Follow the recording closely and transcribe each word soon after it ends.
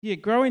Yeah,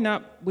 growing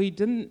up, we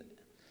didn't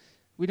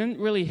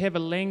really have a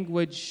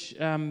language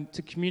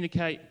to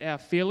communicate our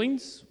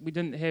feelings. We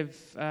didn't have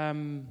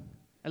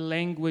a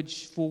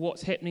language for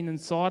what's happening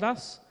inside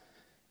us,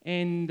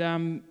 and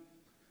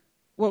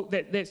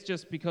that's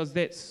just because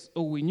that's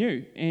all we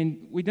knew.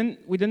 And we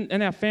didn't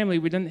in our family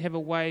we didn't have a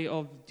way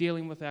of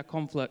dealing with our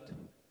conflict,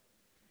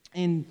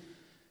 and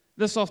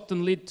this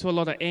often led to a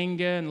lot of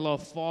anger and a lot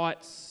of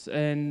fights.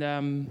 And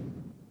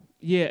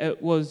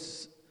it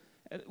was.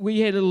 We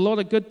had a lot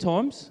of good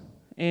times,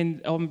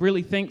 and I'm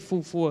really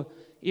thankful for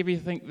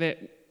everything that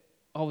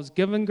I was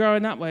given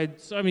growing up. I had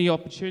so many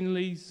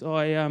opportunities.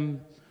 I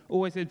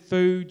always had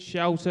food,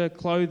 shelter,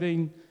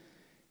 clothing,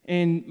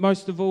 and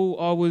most of all,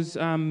 I was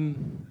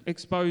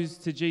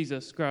exposed to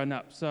Jesus growing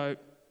up. So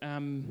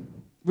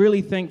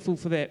really thankful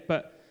for that.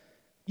 But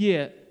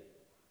yeah,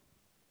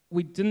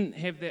 we didn't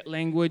have that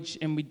language,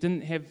 and we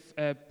didn't have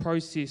a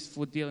process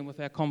for dealing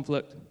with our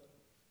conflict.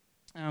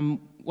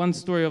 One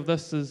story of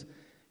this is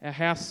our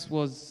house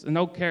was an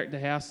old character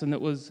house, and it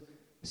was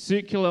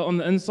circular on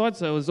the inside,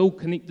 so it was all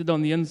connected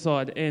on the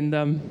inside. And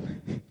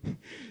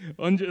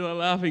Andrew are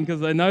laughing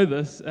because they know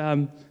this.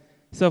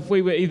 So if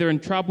we were either in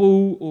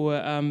trouble, or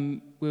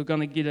we were going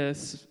to get a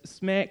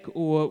smack,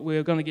 or we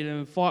were going to get in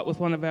a fight with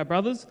one of our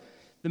brothers,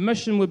 the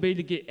mission would be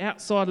to get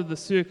outside of the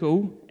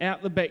circle,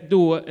 out the back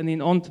door, and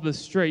then onto the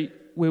street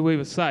where we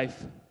were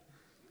safe.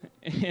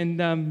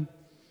 And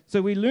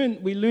so we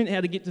learned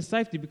how to get to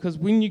safety, because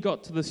when you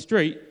got to the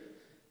street,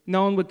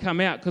 no one would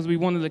come out because we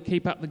wanted to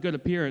keep up the good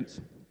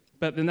appearance.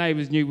 But the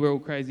neighbours knew we were all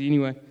crazy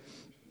anyway.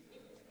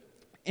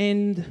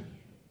 And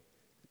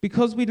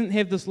because we didn't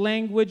have this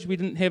language, we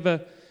didn't have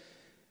a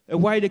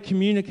way to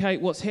communicate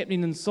what's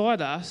happening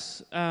inside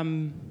us,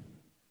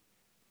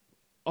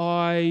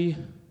 I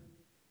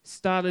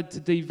started to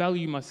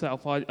devalue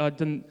myself. I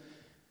didn't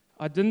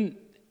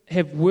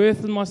have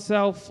worth in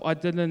myself. I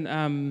didn't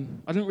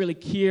really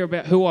care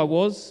about who I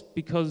was,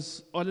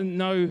 because I didn't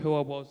know who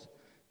I was.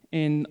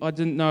 And I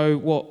didn't know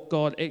what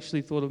God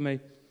actually thought of me.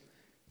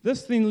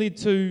 This then led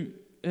to,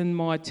 in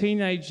my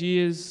teenage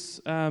years,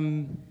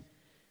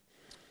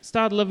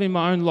 started living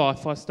my own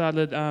life. I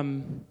started,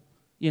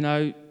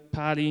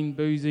 partying,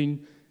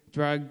 boozing,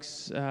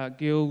 drugs,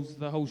 girls,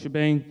 the whole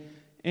shebang.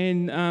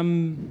 And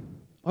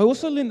I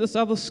also learned this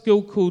other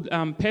skill called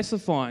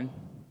pacifying,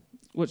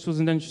 which was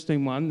an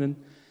interesting one. And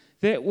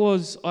that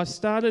was, I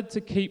started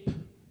to keep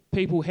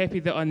people happy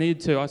that I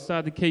needed to. I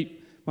started to keep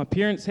my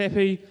parents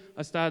happy.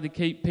 I started to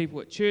keep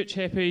people at church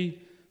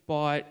happy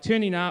by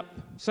turning up,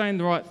 saying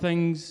the right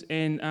things,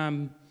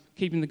 and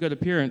keeping the good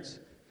appearance.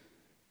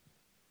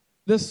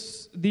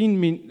 This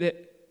then meant that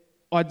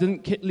I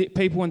didn't let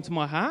people into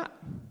my heart,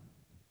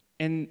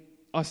 and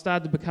I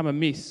started to become a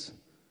mess.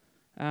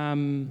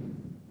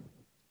 And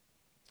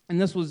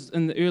this was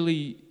in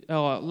the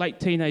late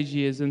teenage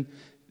years, and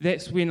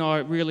that's when I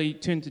really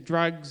turned to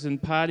drugs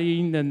and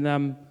partying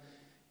and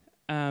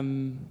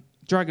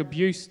drug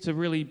abuse to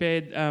really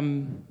bad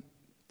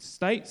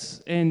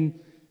states. And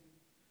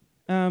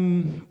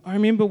I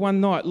remember one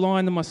night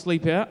lying in my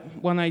sleep out,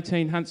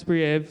 118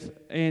 Huntsbury Ave,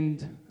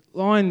 and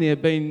lying there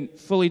being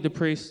fully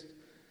depressed,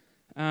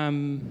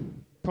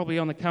 probably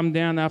on the come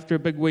down after a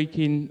big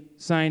weekend,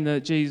 saying to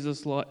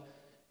Jesus,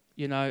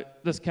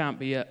 this can't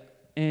be it.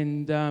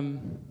 And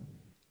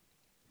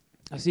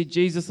I said,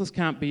 Jesus, this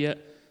can't be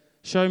it.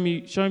 Show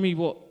me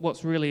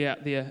what's really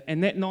out there.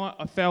 And that night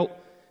I felt,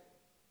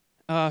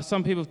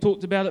 some people have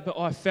talked about it, but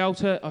I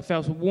felt it. I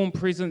felt a warm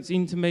presence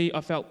into me.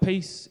 I felt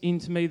peace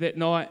into me that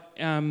night.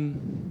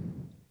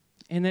 And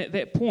at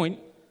that point,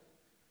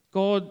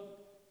 God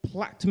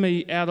plucked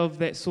me out of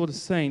that sort of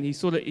scene. He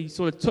sort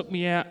of took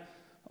me out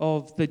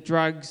of the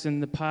drugs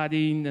and the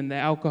partying and the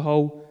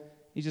alcohol.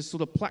 He just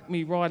sort of plucked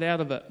me right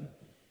out of it.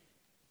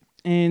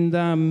 And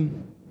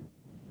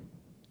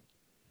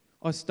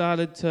I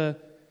started to,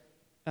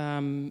 I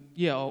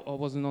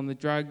wasn't on the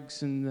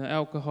drugs and the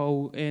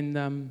alcohol, and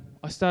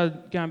I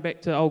started going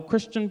back to old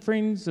Christian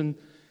friends and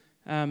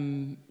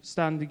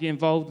starting to get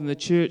involved in the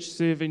church,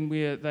 serving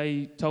where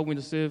they told me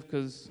to serve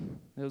because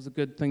it was a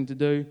good thing to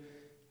do.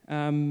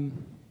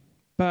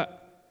 But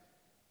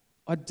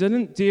I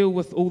didn't deal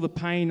with all the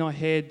pain I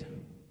had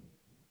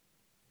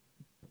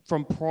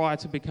from prior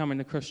to becoming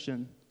a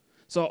Christian.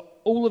 So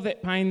all of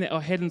that pain that I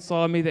had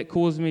inside me that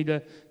caused me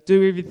to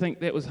do everything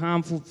that was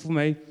harmful for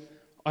me,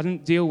 I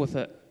didn't deal with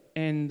it.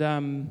 And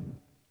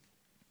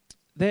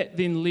that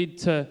then led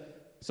to,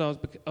 so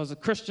I was a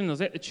Christian, I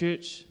was at the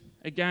church,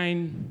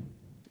 again,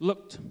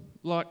 looked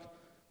like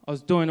I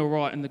was doing all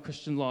right in the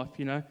Christian life,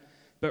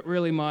 but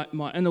really my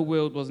inner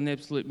world was an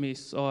absolute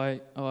mess. I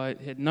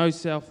had no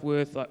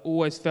self-worth, I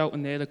always felt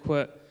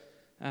inadequate,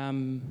 I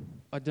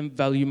didn't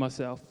value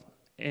myself,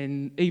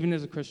 and even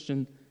as a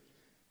Christian.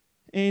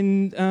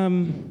 And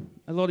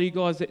a lot of you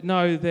guys that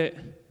know that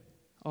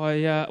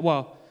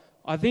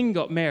I then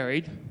got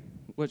married,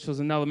 which was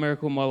another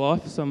miracle in my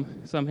life,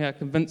 somehow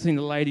convincing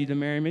a lady to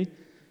marry me.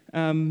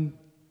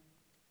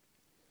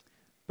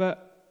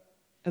 But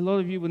a lot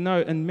of you will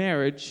know in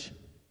marriage,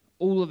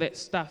 all of that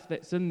stuff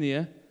that's in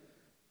there,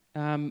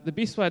 the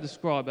best way to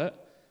describe it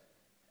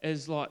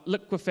is like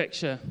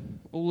liquefaction,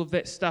 all of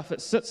that stuff.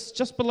 It sits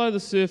just below the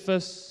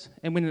surface,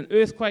 and when an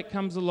earthquake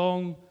comes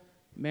along,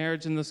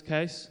 marriage in this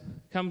case,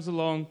 comes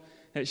along,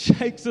 it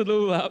shakes it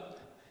all up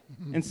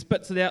and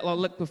spits it out like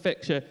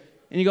liquefaction.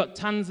 And you got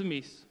tons of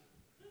mess.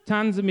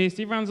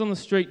 Everyone's on the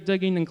street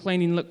digging and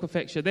cleaning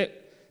liquefaction.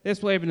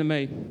 That's what happened to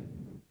me.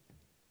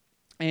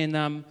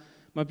 And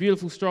my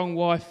beautiful, strong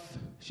wife,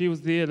 she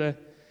was there to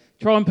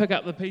try and pick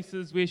up the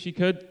pieces where she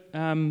could.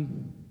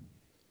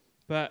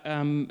 But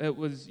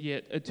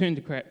it turned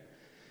to crap.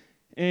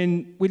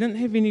 And we didn't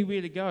have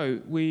anywhere to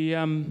go. We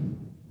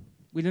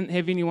didn't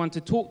have anyone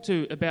to talk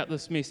to about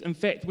this mess. In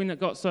fact, when it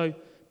got so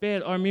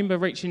bad, I remember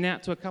reaching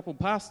out to a couple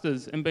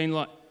pastors and being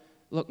like,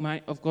 look,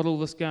 mate, I've got all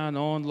this going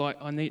on. Like,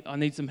 I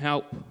need some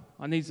help.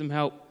 And they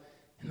sort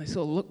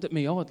of looked at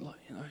me odd, like,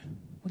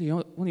 what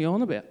are you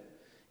on about?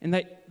 And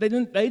they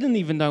didn't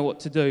even know what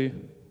to do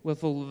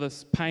with all of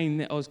this pain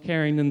that I was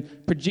carrying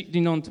and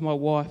projecting onto my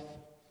wife.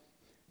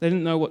 They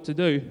didn't know what to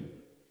do.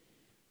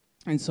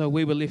 And so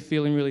we were left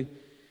feeling really,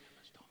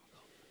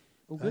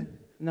 all good? Hey?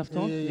 Enough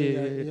time?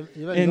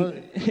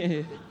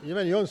 Yeah. You've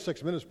only on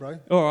 6 minutes, bro.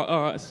 All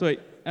right, sweet.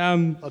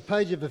 I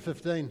paid you for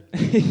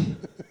 15.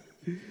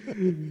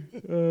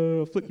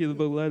 I'll flick you the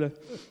bill later.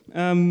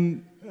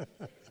 And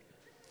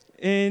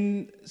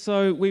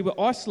so we were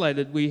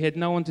isolated. We had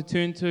no one to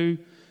turn to,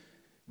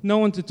 no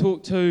one to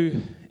talk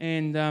to,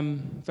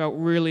 and felt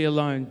really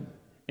alone.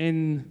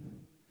 And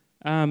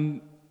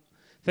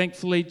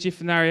thankfully,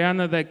 Jeff and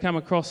Ariana, they'd come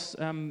across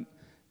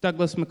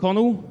Douglas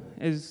McConnell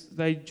as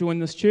they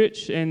joined this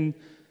church, and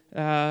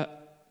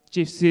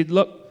Jeff said,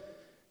 look,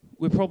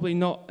 we're probably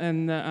not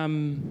in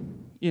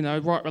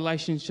the right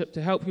relationship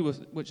to help you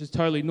with, which is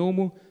totally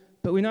normal,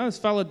 but we know this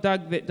fella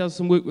Doug that does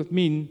some work with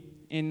men,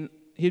 and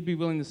he'd be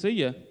willing to see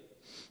you.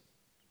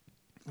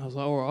 I was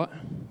like, all right,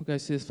 we'll go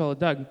see this fella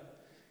Doug.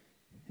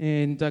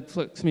 And Doug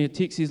flicks me a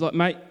text. He's like,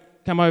 mate,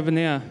 come over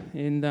now.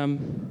 And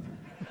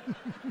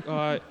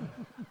I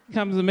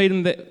come to meet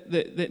him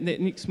that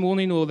next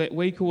morning or that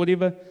week or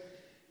whatever.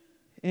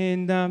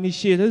 And he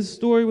shared his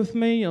story with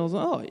me. I was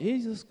like, oh, yeah,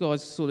 this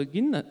guy's sort of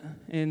getting it.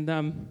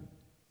 And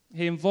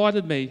he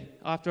invited me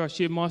after I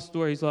shared my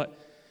story. He's like,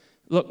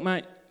 look,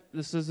 mate,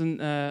 this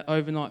isn't an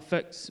overnight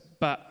fix,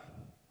 but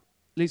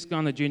let's go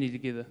on a journey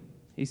together.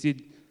 He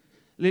said,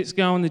 let's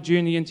go on the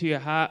journey into your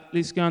heart.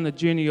 Let's go on the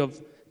journey of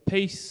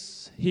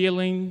peace,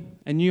 healing,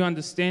 a new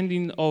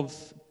understanding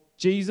of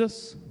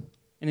Jesus,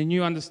 and a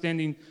new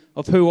understanding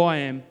of who I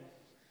am.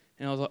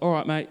 And I was like, all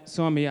right, mate,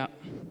 sign me up.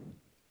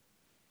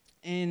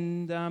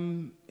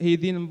 And he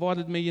then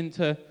invited me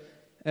into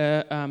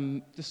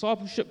a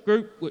discipleship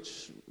group,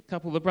 which a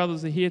couple of the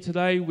brothers are here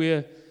today,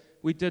 where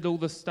we did all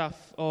this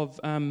stuff of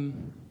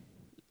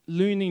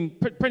learning,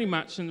 pretty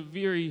much in a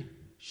very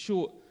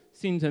short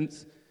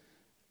sentence,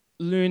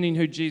 learning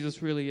who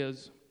Jesus really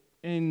is.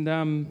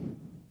 And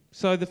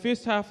so the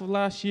first half of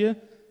last year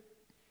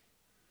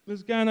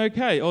was going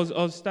okay. I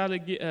was starting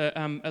to get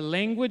a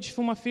language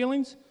for my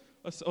feelings.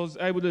 I was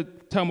able to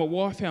tell my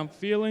wife how I'm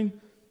feeling,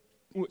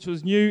 which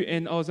was new,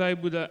 and I was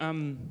able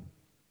to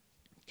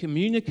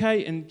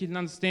communicate and get an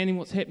understanding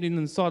what's happening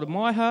inside of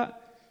my heart.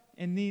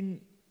 And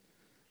then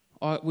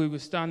we were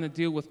starting to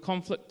deal with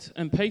conflict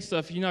and peace. So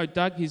if you know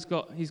Doug, he's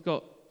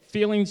got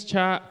feelings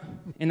chart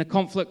and a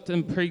conflict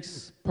and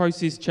peace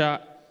process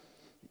chart,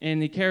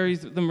 and he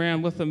carries them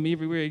around with him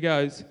everywhere he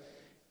goes.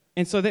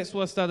 And so that's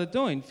what I started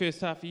doing.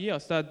 First half of the year, I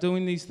started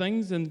doing these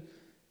things, and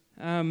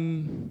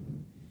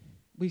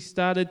we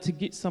started to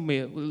get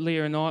somewhere.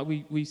 Leah and I,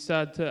 we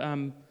started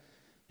to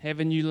have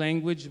a new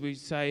language. We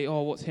say,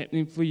 oh, what's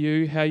happening for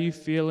you? How are you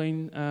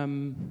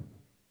feeling?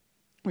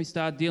 We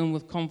started dealing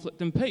with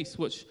conflict and peace,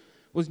 which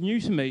was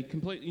new to me,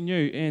 completely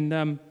new.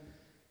 And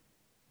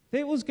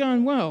that was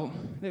going well.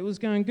 That was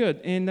going good.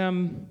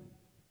 And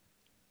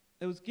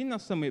it was getting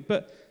us somewhere.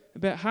 But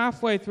about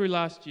halfway through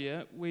last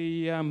year,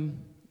 we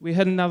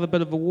hit another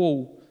bit of a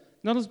wall.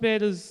 Not as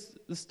bad as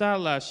the start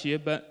of last year,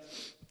 but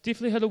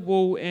definitely hit a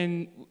wall,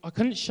 and I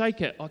couldn't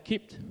shake it.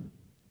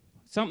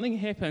 Something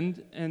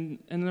happened in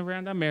and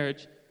around our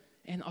marriage,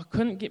 and I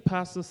couldn't get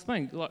past this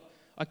thing. Like,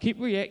 I kept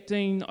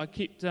reacting, I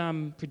kept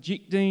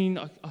projecting.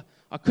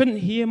 I couldn't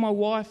hear my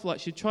wife. Like,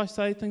 she'd try to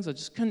say things, I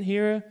just couldn't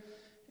hear her,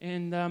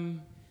 and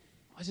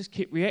I just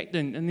kept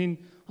reacting. And then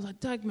I was like,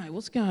 Doug, mate,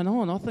 what's going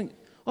on? I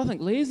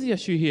think Leah's the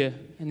issue here.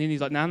 And then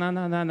he's like, no.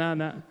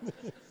 No.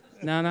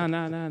 And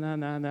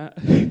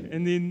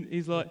then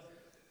he's like,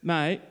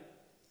 mate,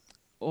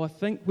 I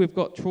think we've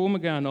got trauma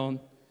going on. I'm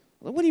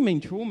like, what do you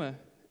mean trauma?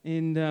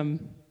 And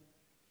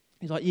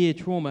he's like, yeah,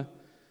 trauma.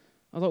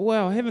 I was like,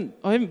 wow, I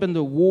haven't been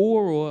to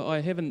war,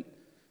 or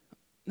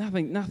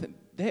nothing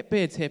that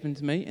bad's happened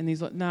to me. And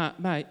he's like, nah,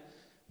 mate,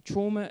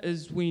 trauma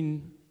is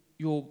when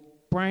your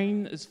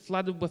brain is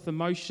flooded with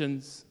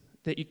emotions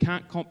that you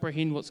can't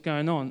comprehend what's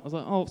going on. I was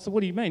like, oh, so what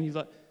do you mean? He's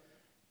like,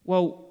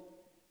 well,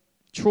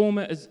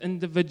 trauma is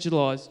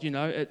individualized,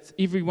 it's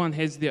everyone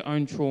has their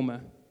own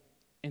trauma.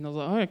 And I was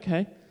like, oh,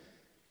 okay.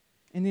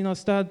 And then I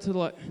started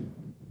to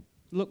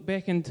look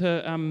back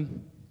into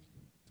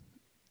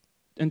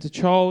into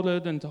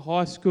childhood, into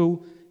high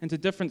school, into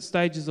different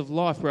stages of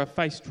life where I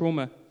faced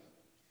trauma.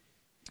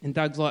 And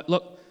Doug's like,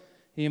 look,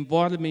 he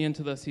invited me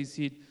into this. He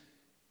said,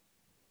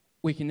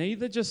 we can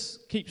either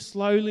just keep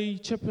slowly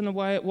chipping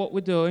away at what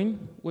we're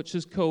doing, which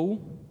is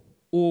cool,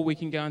 or we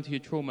can go into your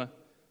trauma.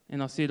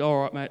 And I said,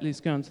 all right, mate,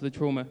 let's go into the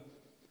trauma.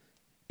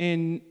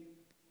 And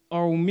I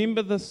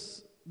remember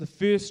this, the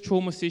first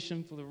trauma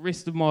session for the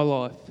rest of my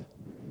life.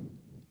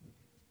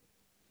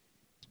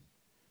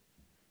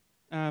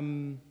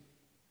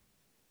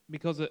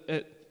 Because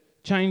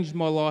it changed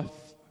my life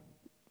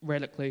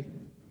radically.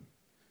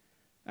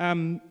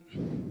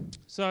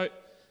 So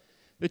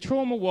the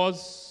trauma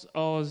was,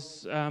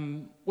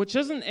 which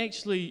isn't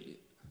actually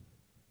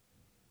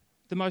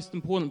the most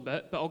important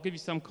bit, but I'll give you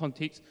some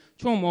context.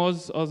 Trauma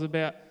was, I was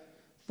about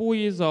 4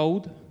 years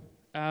old,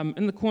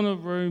 in the corner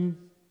of the room,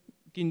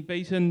 getting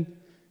beaten,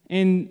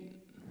 and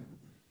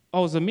I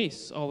was a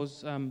mess. I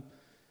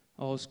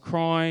was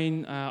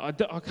crying. I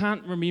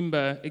can't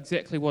remember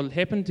exactly what had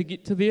happened to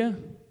get to there.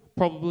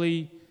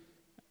 Probably,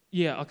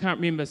 I can't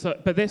remember.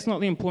 But that's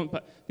not the important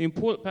part. The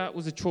important part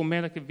was a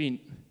traumatic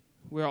event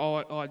where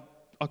I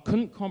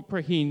couldn't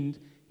comprehend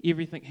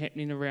everything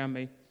happening around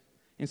me.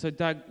 And so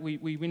Doug,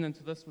 we went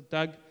into this with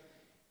Doug,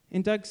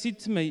 and Doug said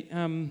to me,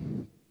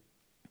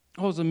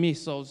 I was a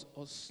mess. I was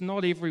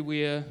snot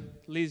everywhere.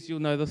 Les, you'll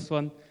know this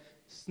one.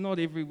 Snot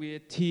everywhere,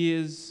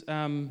 tears.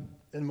 In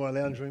my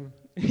lounge room.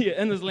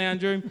 Yeah, in his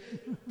lounge room.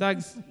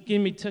 Doug's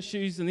giving me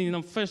tissues, and then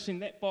I'm finishing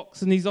that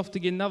box, and he's off to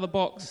get another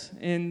box,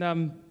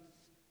 and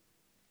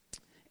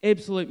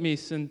absolute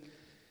mess. And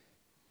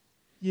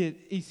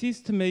he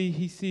says to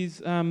me,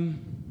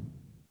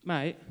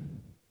 mate,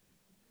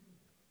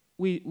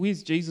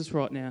 where's Jesus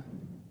right now?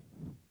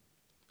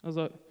 I was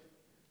like,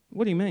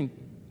 what do you mean?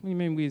 What do you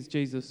mean, where's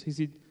Jesus? He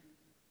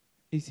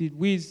said,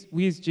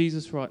 where's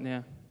Jesus right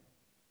now?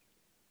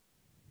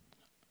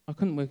 I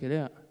couldn't work it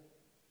out.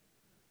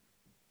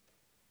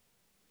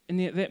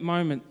 And at that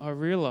moment, I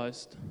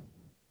realised,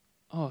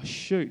 oh,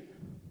 shoot.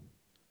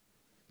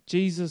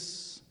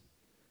 Jesus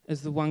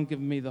is the one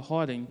giving me the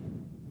hiding.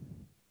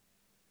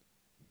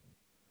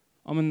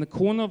 I'm in the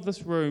corner of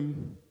this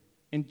room,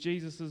 and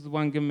Jesus is the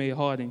one giving me a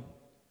hiding.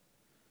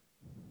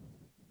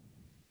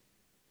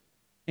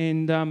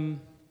 And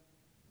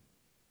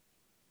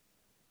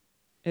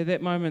at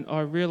that moment, I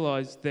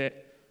realised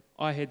that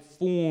I had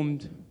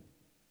formed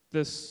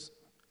this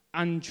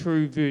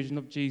untrue version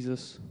of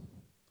Jesus.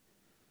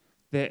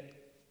 That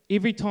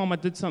every time I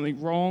did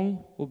something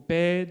wrong or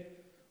bad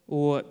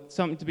or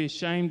something to be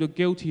ashamed or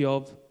guilty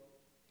of,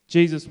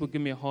 Jesus would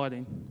give me a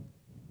hiding.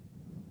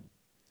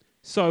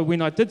 So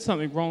when I did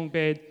something wrong,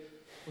 bad,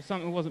 or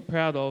something I wasn't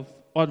proud of,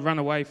 I'd run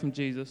away from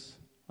Jesus.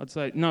 I'd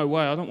say, no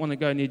way, I don't want to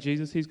go near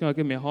Jesus. He's going to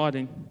give me a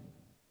hiding.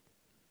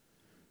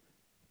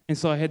 And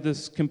so I had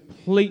this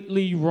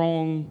completely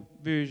wrong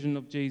version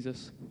of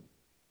Jesus.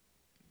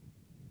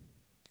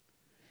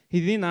 He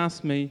then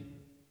asked me,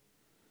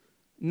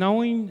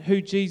 knowing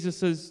who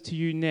Jesus is to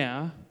you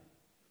now,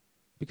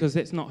 because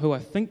that's not who I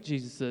think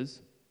Jesus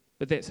is,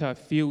 but that's how I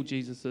feel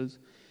Jesus is,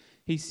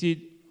 he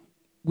said,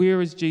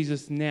 where is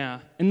Jesus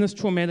now? In this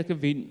traumatic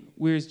event,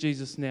 where is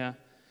Jesus now?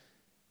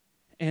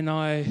 And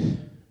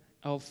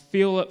I'll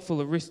feel it for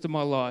the rest of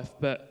my life,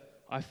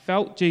 but I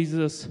felt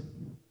Jesus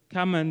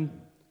come in,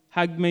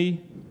 hug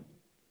me,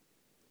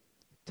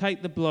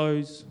 take the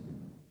blows.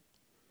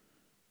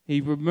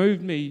 He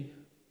removed me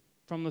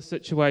from the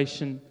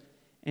situation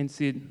and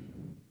said,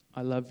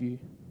 I love you.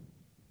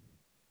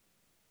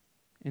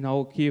 And I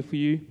will care for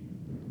you.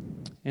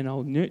 And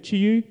I'll nurture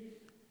you.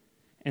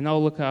 And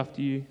I'll look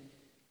after you.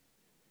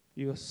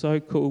 You are so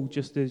cool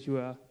just as you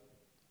are.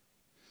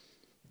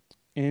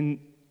 And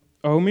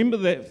I'll remember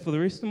that for the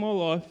rest of my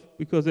life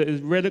because it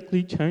has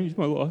radically changed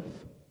my life.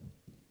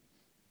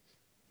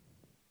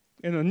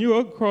 And I knew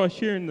I'd cry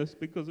sharing this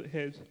because it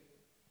has.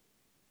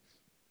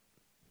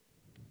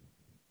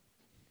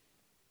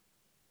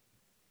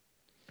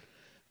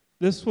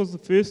 This was the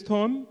first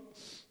time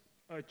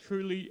I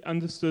truly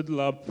understood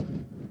love.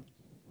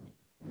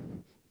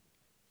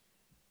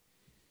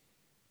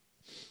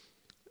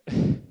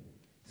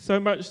 So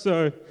much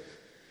so,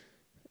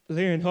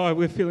 Leah and I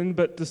were feeling a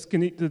bit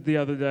disconnected the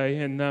other day,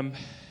 and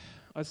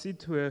I said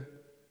to her,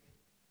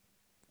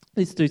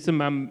 let's do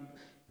some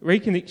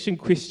reconnection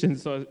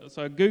questions. So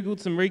I Googled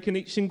some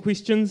reconnection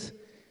questions,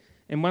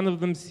 and one of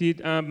them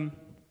said,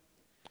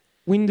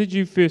 when did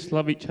you first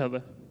love each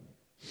other?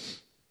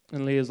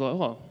 And Leah's like, oh,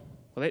 well,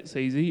 that's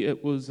easy.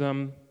 It was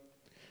the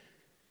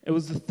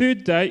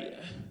third date.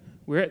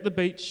 We're at the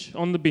beach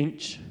on the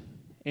bench,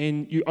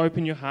 and you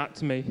open your heart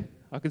to me.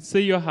 I could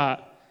see your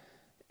heart.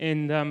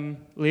 And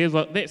Leah's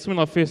like, that's when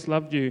I first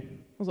loved you.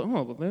 I was like,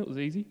 oh, well, that was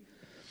easy.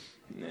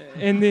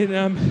 And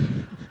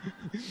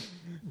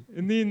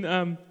then,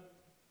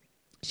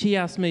 she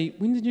asked me,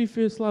 when did you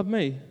first love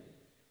me?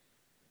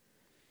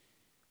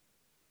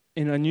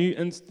 And I knew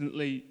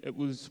instantly it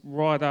was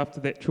right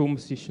after that trauma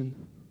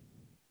session.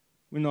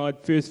 When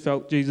I'd first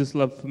felt Jesus'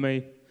 love for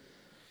me,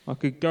 I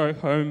could go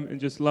home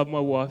and just love my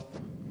wife.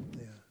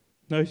 Yeah.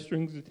 No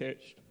strings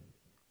attached.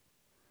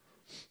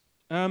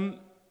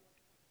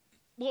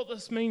 What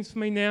this means for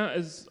me now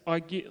is I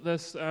get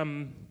this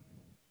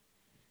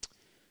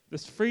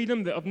this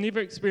freedom that I've never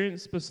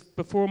experienced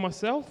before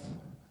myself.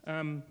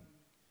 I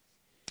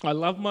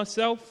love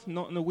myself,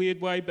 not in a weird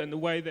way, but in the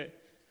way that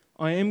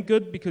I am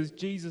good because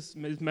Jesus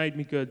has made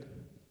me good.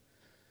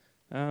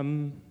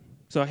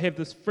 So I have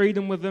this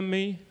freedom within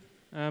me,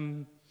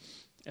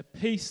 a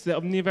peace that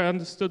I've never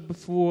understood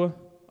before.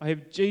 I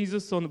have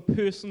Jesus on a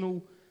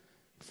personal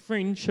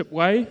friendship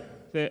way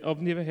that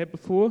I've never had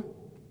before.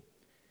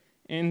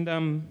 And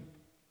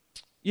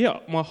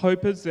my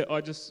hope is that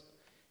I just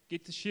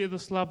get to share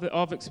this love that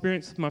I've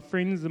experienced with my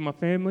friends and my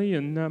family.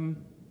 And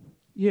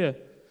It's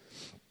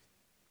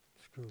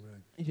cool,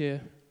 man. yeah,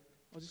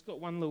 I just got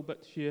one little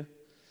bit to share.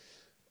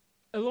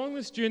 Along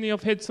this journey,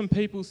 I've had some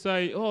people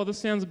say, "Oh, this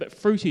sounds a bit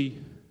fruity."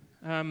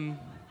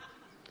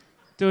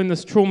 Doing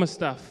this trauma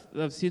stuff,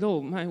 they've said,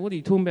 "Oh, mate, what are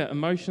you talking about?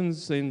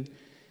 Emotions and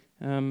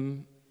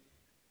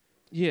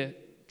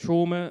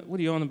trauma. What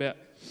are you on about?"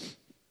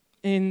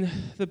 And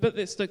the bit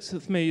that sticks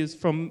with me is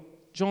from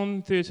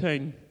John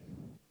 13.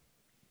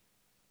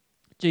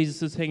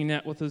 Jesus is hanging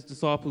out with his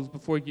disciples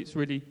before he gets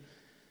ready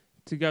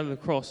to go to the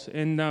cross.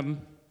 And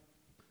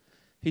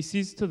he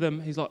says to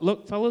them, he's like,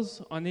 "Look,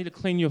 fellas, I need to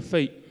clean your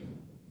feet.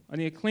 I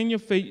need to clean your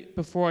feet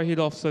before I head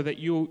off so that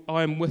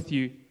I am with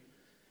you."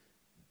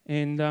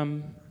 And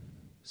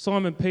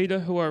Simon Peter,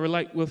 who I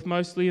relate with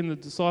mostly in the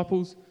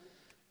disciples,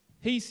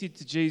 he said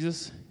to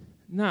Jesus,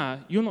 "Nah,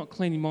 you're not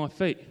cleaning my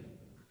feet."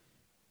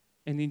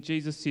 And then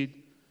Jesus said,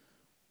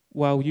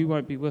 "Well, you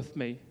won't be with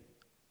me.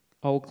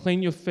 I will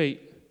clean your feet,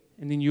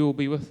 and then you will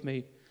be with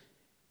me."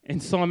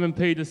 And Simon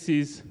Peter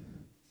says,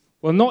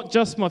 "Well, not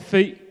just my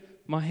feet,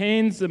 my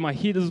hands and my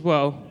head as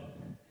well."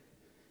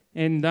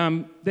 And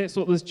that's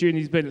what this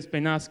journey's been. It's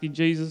been asking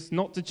Jesus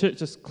not to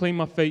just clean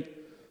my feet,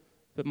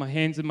 but my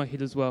hands and my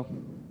head as well.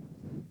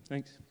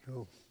 Thanks.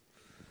 Cool.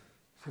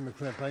 Send me a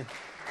clap, eh?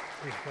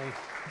 Thanks, Dave.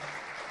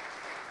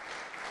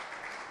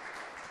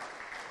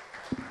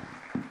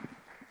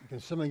 Can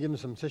someone give him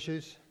some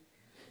tissues?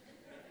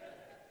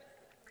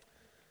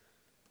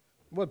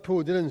 What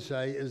Paul didn't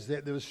say is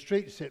that there were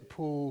streets that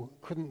Paul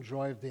couldn't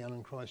drive down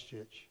in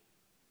Christchurch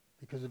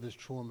because of his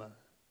trauma.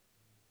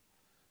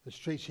 The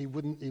streets he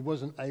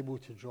wasn't able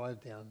to drive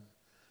down.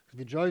 If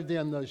he drove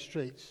down those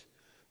streets,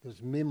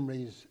 there's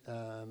memories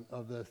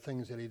of the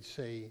things that he'd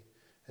see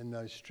in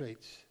those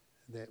streets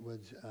that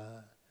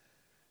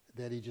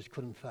he just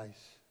couldn't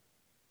face.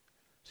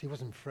 So he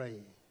wasn't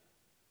free.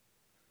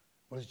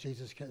 What does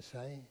Jesus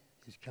say?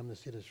 He's come to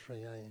set us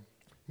free, eh?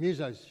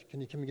 Musos,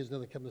 can you come and give us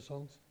another couple of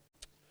songs?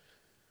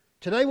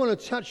 Today I want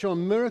to touch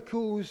on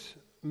miracles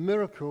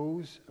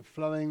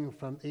flowing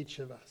from each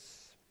of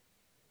us.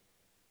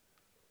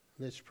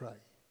 Let's pray.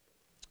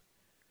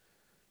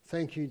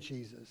 Thank you,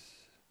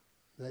 Jesus,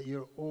 that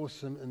you're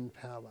awesome in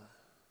power.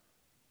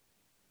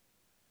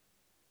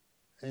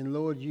 And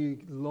Lord,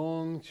 you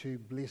long to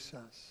bless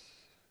us.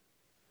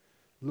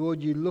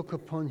 Lord, you look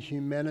upon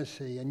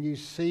humanity and you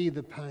see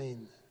the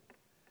pain,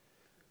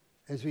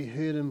 as we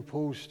heard in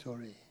Paul's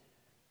story.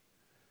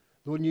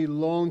 Lord, you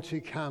long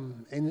to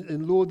come.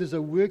 And Lord, there's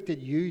a work that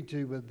you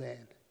do with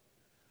that.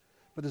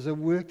 But there's a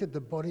work that the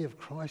body of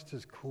Christ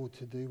is called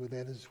to do with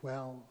that as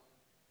well.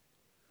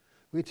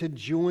 We're to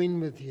join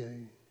with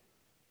you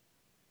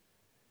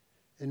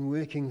in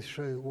working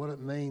through what it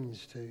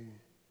means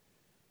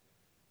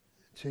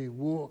to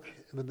walk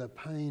with the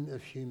pain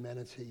of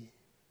humanity.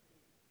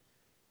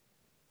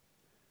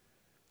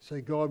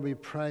 So God, we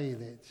pray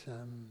that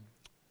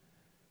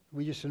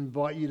we just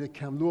invite you to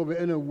come. Lord, we're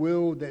in a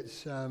world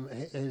that's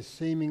is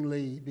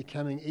seemingly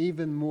becoming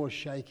even more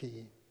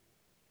shaky.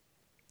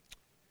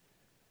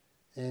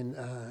 And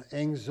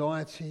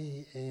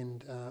anxiety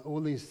and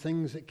all these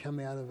things that come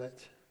out of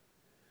it.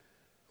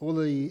 All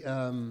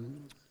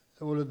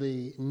of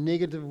the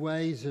negative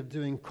ways of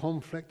doing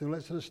conflict and all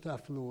that sort of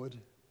stuff, Lord,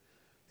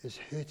 is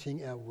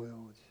hurting our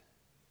world.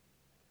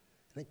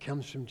 And it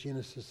comes from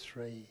Genesis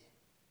 3.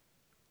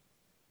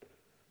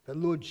 But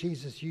Lord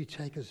Jesus, you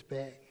take us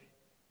back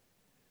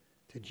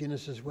to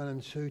Genesis 1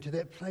 and 2, to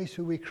that place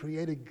where we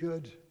created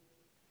good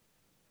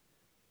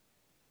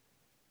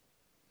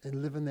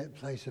and live in that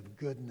place of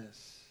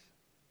goodness.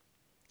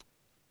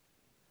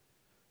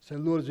 So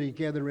Lord, as we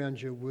gather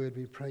around your word,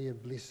 we pray your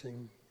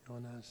blessing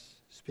on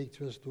us. Speak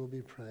to us, Lord,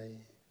 we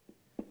pray.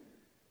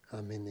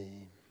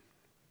 Amen.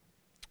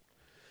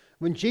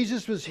 When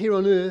Jesus was here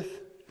on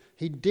earth,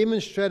 he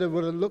demonstrated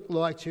what it looked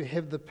like to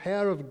have the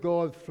power of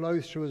God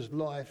flow through his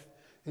life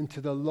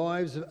into the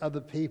lives of other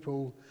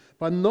people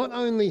by not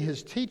only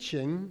his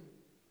teaching,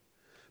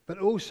 but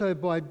also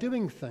by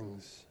doing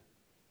things.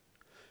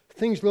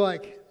 Things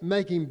like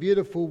making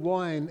beautiful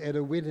wine at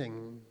a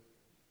wedding,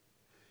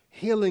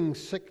 healing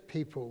sick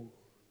people,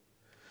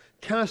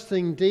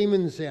 casting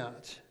demons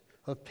out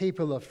of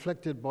people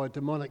afflicted by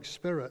demonic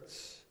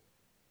spirits,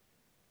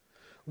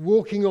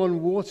 walking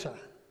on water,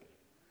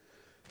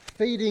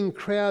 feeding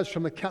crowds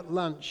from a cut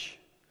lunch,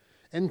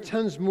 and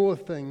tons more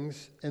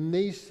things, and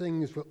these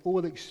things were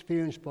all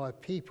experienced by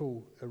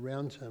people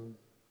around him.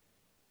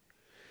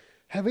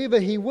 However,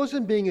 he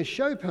wasn't being a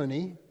show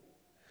pony.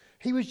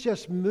 He was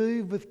just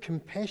moved with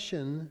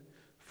compassion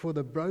for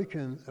the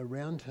broken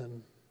around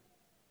him.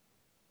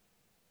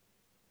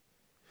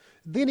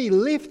 Then he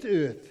left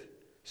earth,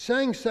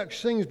 saying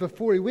such things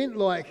before he went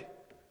like,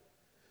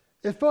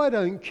 if I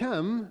don't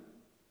go,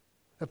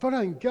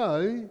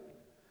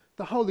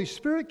 the Holy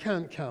Spirit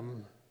can't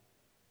come.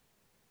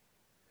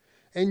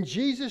 And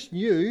Jesus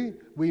knew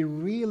we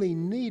really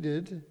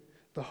needed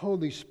the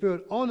Holy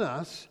Spirit on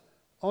us,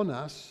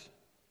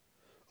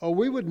 or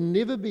we would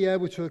never be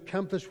able to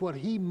accomplish what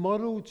he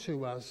modeled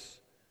to us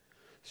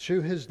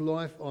through his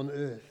life on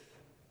earth.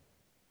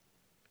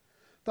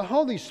 The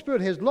Holy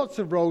Spirit has lots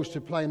of roles to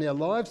play in our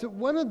lives, but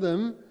one of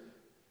them,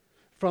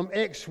 from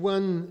Acts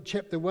 1,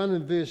 chapter 1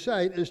 and verse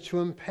 8, is to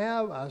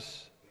empower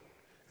us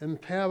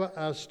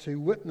to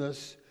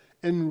witness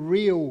in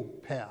real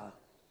power.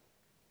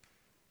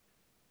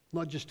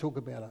 Not just talk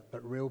about it,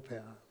 but real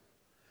power.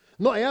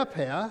 Not our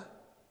power,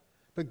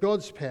 but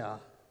God's power.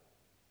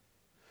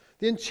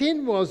 The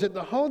intent was that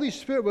the Holy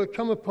Spirit would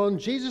come upon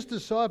Jesus'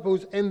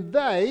 disciples, and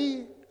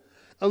they,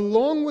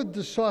 along with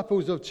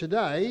disciples of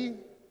today,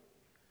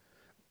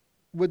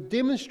 would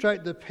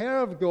demonstrate the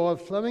power of God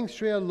flowing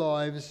through our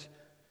lives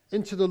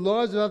into the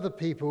lives of other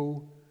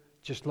people,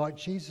 just like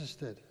Jesus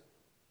did.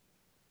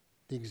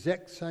 The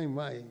exact same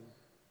way.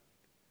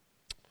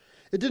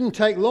 It didn't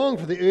take long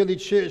for the early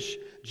church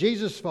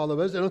Jesus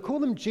followers, and I call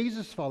them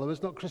Jesus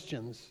followers, not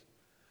Christians.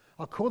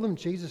 I call them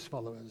Jesus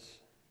followers,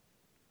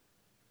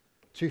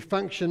 to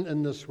function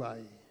in this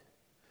way.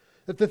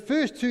 If the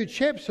first two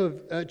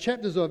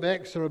chapters of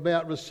Acts are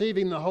about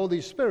receiving the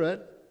Holy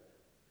Spirit,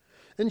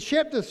 in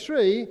chapter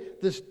 3,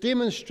 this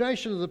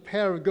demonstration of the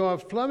power of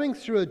God flowing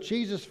through a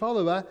Jesus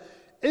follower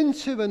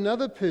into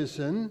another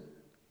person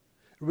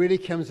really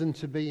comes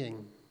into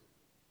being.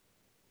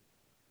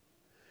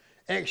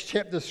 Acts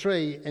chapter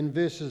 3 and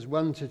verses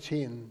 1 to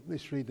 10.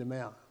 Let's read them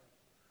out.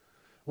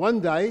 One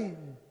day,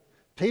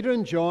 Peter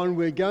and John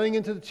were going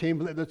into the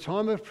temple at the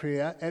time of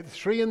prayer at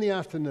 3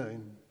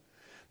 p.m.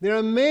 There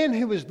a man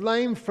who was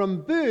lame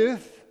from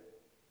birth,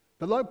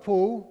 but like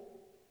Paul,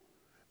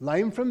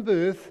 lame from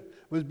birth,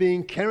 was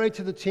being carried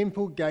to the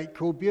temple gate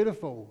called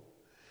Beautiful,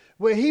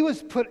 where he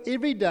was put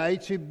every day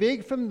to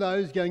beg from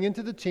those going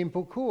into the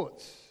temple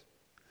courts.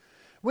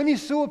 When he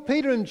saw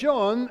Peter and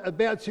John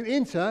about to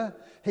enter,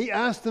 he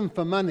asked them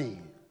for money.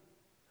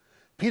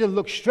 Peter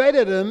looked straight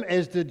at him,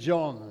 as did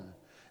John.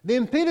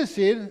 Then Peter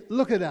said,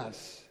 "Look at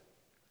us."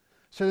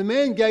 So the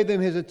man gave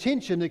them his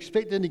attention,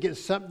 expecting to get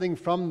something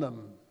from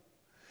them.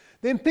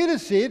 Then Peter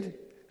said,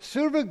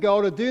 "Silver and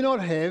gold I do not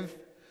have,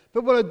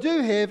 but what I do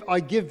have I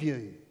give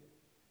you.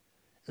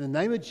 In the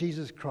name of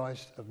Jesus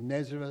Christ of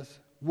Nazareth,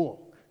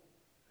 walk."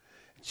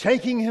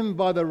 Taking him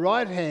by the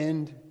right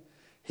hand,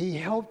 he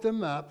helped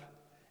him up,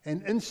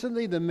 and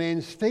instantly the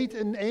man's feet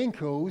and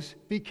ankles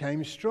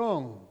became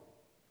strong.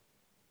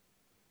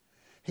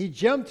 He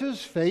jumped to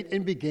his feet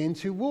and began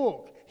to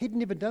walk. He'd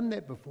never done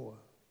that before.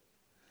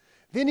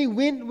 Then he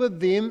went with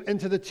them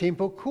into the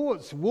temple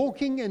courts,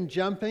 walking and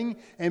jumping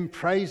and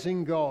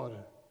praising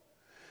God.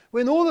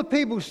 When all the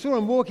people saw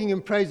him walking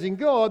and praising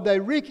God, they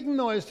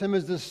recognized him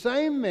as the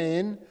same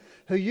man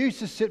who used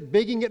to sit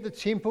begging at the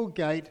temple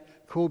gate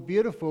called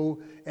Beautiful,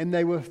 and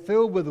they were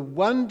filled with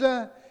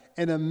wonder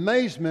and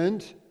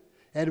amazement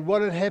at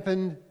what had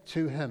happened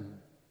to him.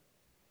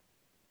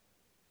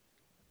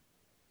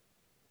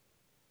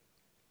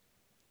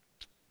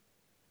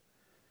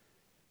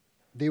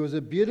 There was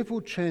a beautiful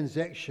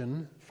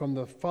transaction from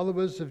the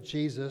followers of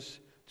Jesus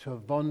to a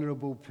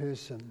vulnerable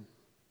person.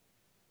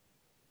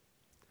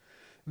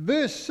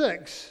 Verse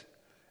 6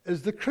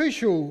 is the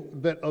crucial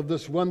bit of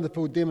this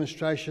wonderful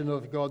demonstration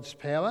of God's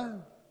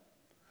power.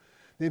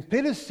 Then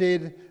Peter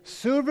said,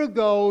 "Silver and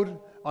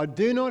gold I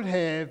do not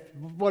have,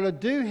 but what I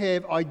do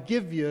have I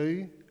give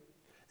you.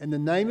 In the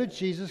name of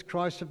Jesus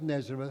Christ of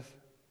Nazareth,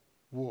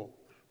 walk."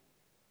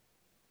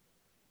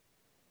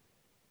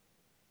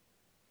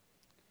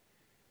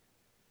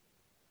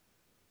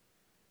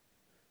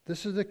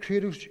 This is the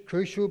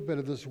crucial bit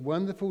of this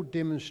wonderful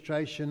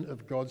demonstration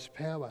of God's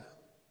power.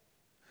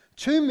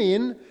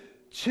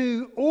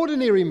 Two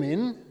ordinary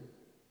men,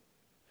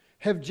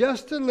 have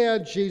just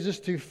allowed Jesus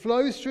to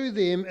flow through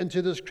them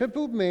into this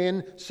crippled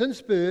man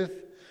since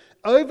birth,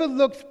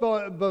 overlooked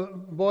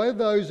by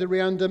those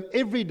around him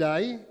every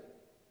day,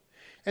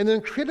 and an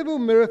incredible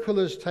miracle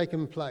has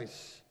taken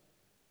place.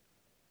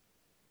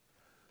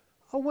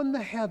 I wonder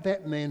how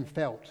that man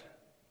felt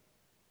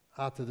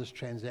after this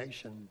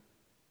transaction.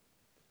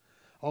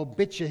 I'll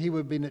bet you he would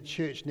have been at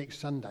church next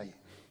Sunday.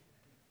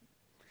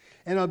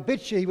 And I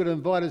bet you he would have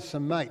invited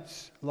some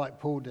mates like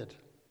Paul did.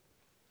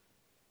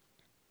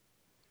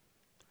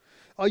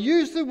 I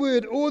use the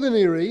word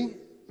ordinary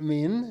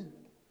men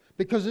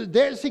because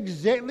that's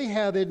exactly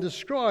how they're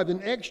described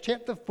in Acts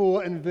chapter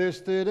 4 and verse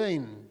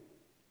 13.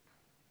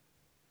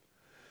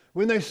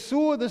 When they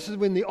saw, this is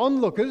when the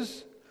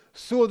onlookers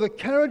saw the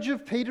courage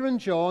of Peter and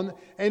John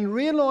and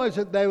realised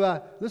that they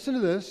were, listen to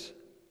this,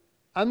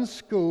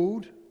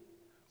 unschooled,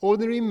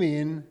 ordinary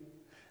men,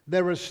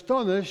 they were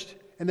astonished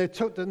and they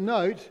took the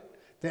note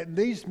that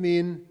these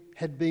men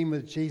had been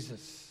with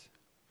Jesus.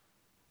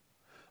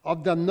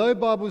 I've done no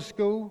Bible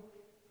school.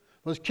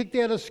 Was kicked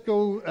out of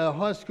school,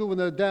 high school, when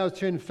the day I was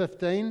turned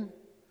 15,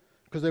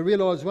 because they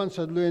realised once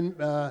I'd learned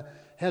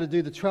how to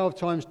do the 12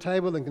 times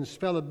table and can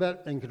spell a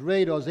bit and could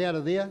read, I was out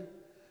of there.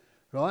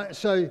 Right?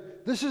 So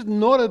this is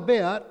not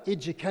about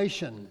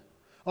education.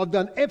 I've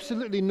done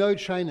absolutely no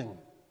training.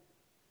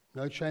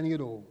 No training at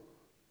all.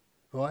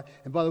 Right?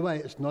 And by the way,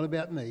 it's not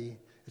about me.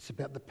 It's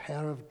about the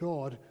power of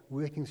God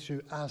working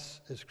through us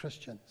as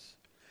Christians.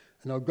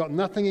 And I've got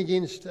nothing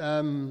against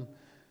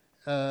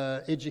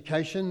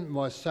education.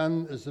 My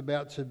son is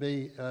about to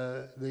be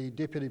the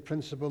deputy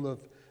principal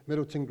of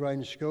Middleton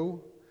Grange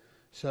School.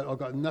 So I've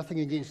got nothing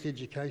against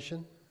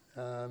education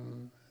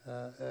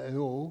at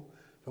all.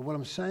 But what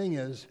I'm saying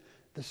is,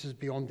 this is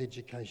beyond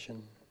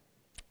education.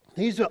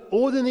 These are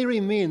ordinary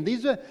men.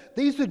 These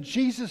are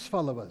Jesus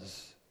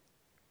followers.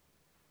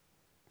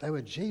 They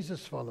were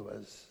Jesus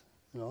followers,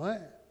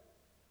 right?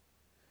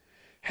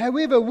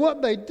 However,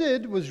 what they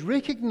did was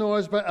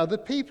recognized by other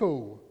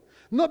people.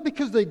 Not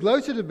because they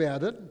gloated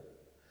about it,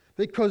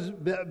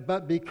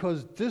 but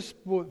because this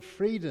brought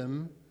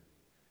freedom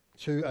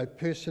to a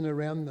person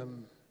around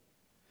them.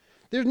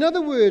 There's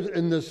another word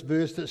in this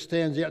verse that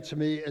stands out to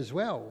me as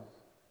well.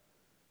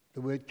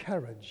 The word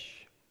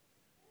courage.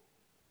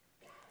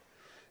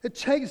 It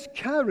takes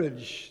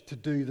courage to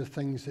do the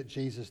things that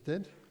Jesus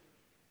did.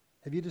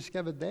 Have you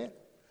discovered that?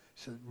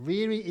 It's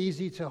very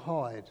easy to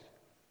hide.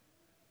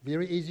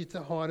 Very easy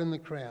to hide in the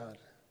crowd.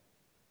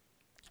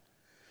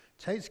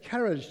 It takes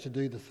courage to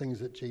do the things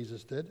that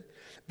Jesus did.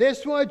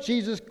 That's why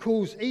Jesus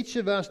calls each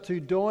of us to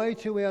die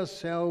to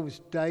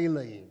ourselves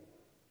daily,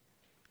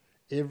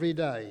 every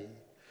day,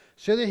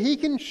 so that he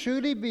can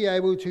truly be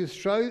able to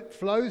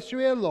flow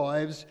through our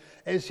lives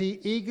as he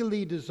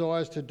eagerly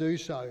desires to do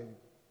so.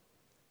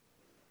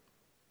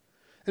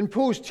 In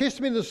Paul's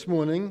testimony this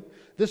morning,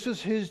 this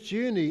was his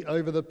journey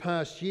over the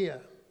past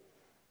year.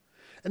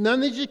 An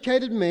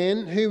uneducated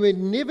man who he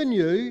never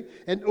knew,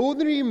 an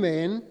ordinary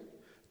man,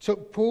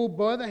 took Paul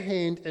by the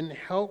hand and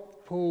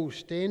helped Paul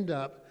stand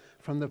up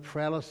from the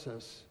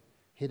paralysis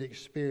he'd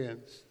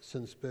experienced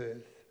since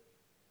birth.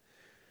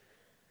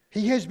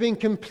 He has been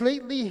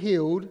completely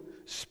healed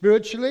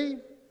spiritually,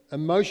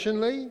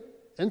 emotionally,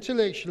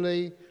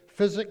 intellectually,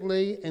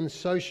 physically, and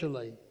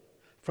socially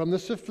from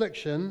this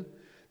affliction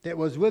that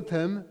was with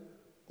him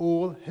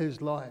all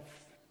his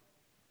life.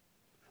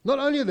 Not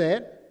only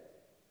that,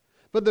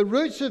 but the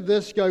roots of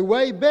this go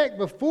way back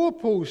before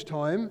Paul's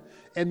time,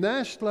 and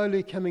they're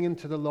slowly coming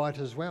into the light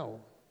as well.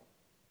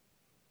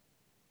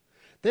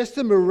 That's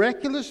the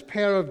miraculous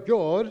power of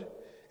God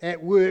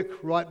at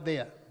work right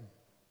there.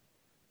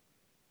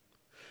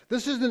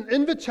 This is an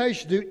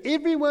invitation to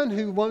everyone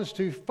who wants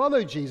to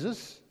follow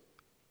Jesus,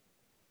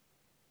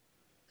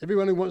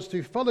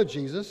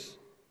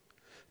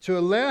 to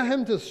allow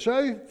him to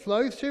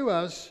flow through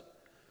us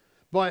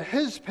by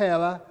his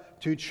power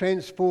to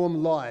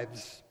transform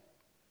lives.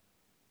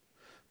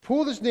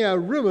 Paul is now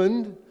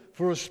ruined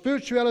for a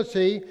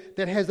spirituality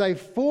that has a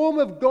form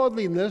of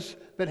godliness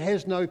but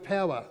has no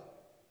power,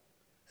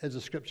 as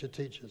the scripture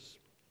teaches.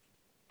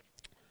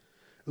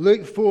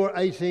 Luke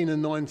 4:18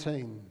 and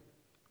 19.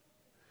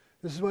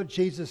 This is what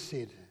Jesus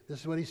said. This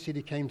is what he said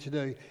he came to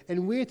do.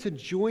 And we're to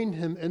join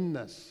him in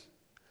this.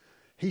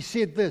 He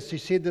said this. He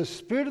said, "The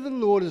Spirit of the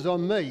Lord is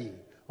on me,"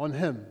 on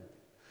him,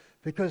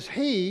 "because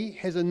he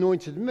has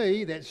anointed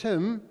me," that's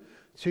him,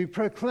 "to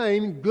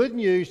proclaim good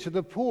news to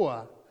the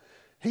poor.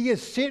 He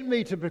has sent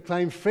me to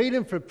proclaim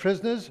freedom for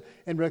prisoners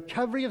and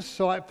recovery of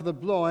sight for the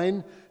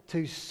blind,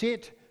 to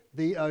set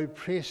the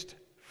oppressed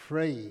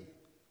free,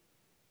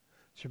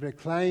 to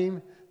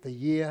proclaim the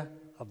year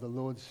of the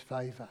Lord's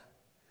favour."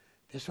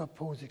 That's what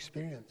Paul's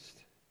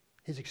experienced.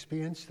 He's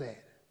experienced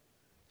that.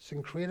 It's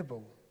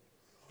incredible,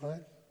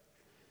 right?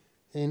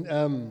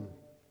 And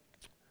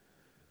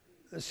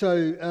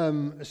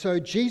so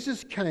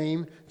Jesus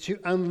came to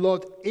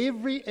unlock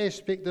every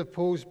aspect of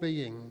Paul's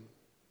being.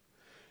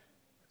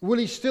 Will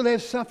he still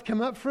have stuff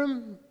come up for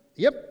him?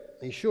 Yep,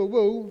 he sure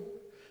will.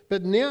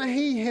 But now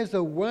he has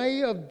a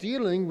way of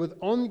dealing with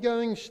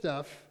ongoing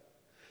stuff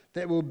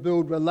that will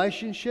build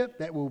relationship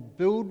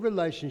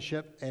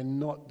and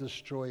not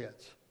destroy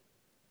it.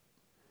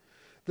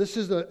 This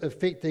is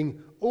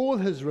affecting all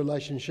his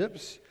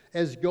relationships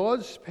as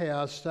God's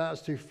power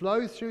starts to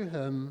flow through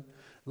him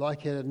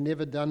like it had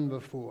never done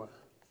before.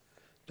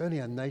 Don't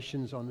our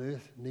nations on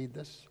earth need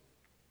this?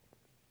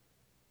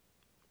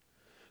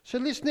 So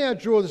let's now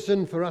draw this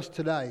in for us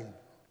today.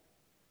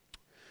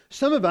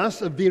 Some of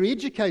us are very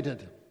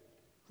educated,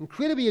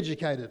 incredibly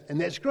educated,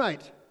 and that's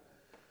great.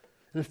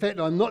 And in fact,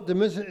 I'm not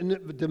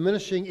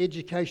diminishing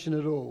education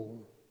at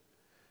all.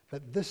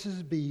 But this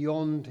is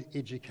beyond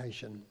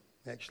education,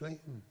 actually.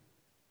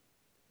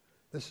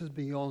 This is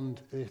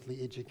beyond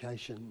earthly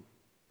education.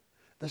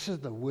 This is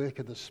the work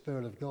of the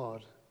Spirit of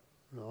God,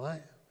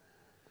 right?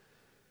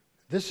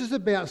 This is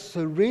about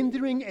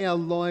surrendering our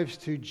lives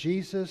to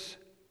Jesus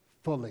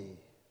fully.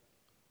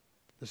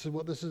 This is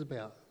what this is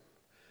about.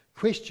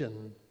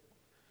 Question.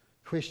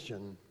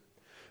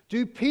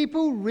 Do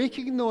people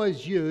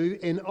recognize you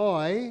and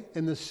I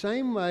in the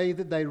same way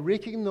that they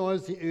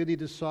recognized the early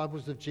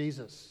disciples of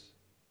Jesus?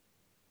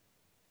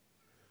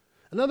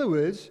 In other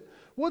words,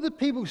 what do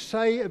people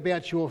say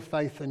about your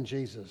faith in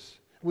Jesus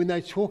when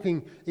they're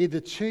talking either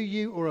to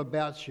you or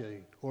about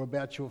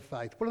your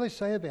faith? What do they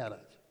say about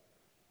it?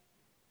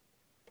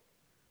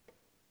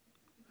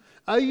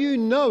 Are you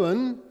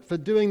known for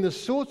doing the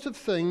sorts of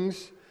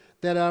things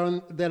that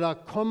are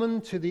common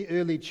to the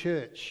early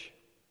church?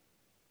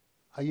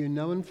 Are you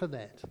known for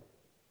that?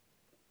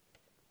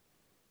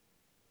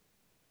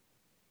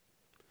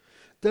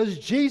 Does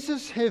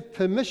Jesus have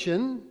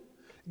permission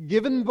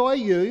given by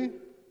you,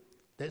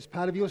 that's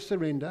part of your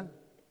surrender,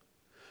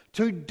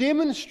 to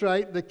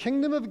demonstrate the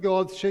kingdom of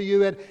God to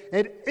you at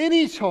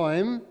any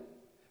time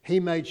he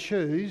may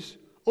choose,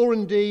 or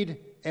indeed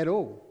at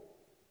all?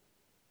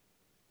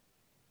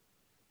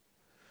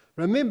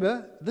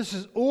 Remember, this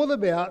is all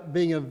about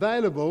being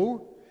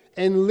available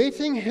and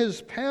letting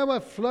his power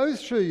flow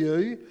through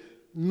you,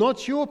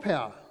 not your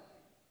power.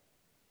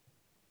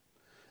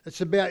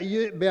 It's about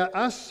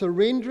us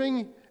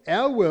surrendering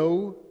our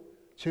will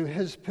to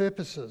his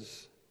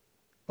purposes.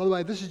 By the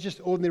way, this is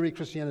just ordinary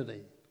Christianity.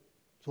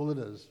 That's all it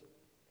is.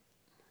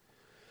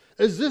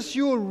 Is this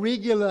your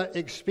regular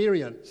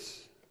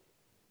experience?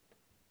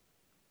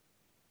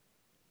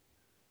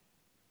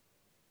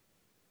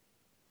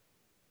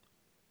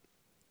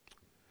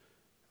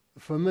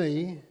 For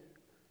me,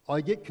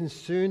 I get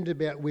concerned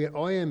about where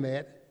I am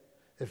at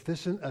if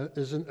this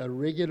isn't a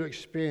regular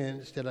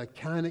experience that I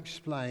can't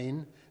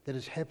explain, that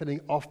is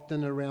happening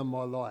often around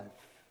my life.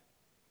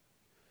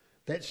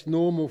 That's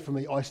normal for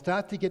me. I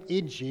start to get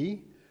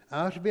edgy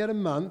after about a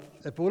month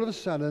if all of a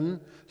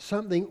sudden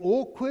something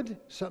awkward,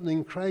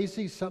 something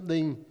crazy,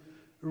 something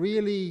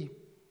really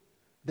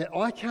that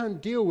I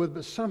can't deal with,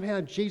 but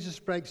somehow Jesus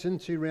breaks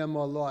into around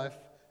my life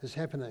is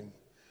happening.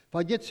 If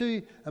I get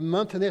to a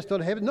month and that's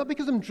not happening, not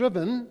because I'm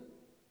driven,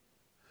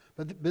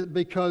 but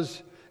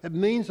because it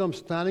means I'm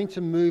starting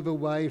to move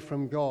away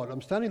from God.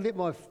 I'm starting to let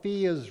my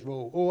fears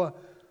rule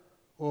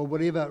or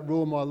whatever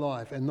rule my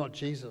life and not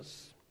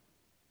Jesus.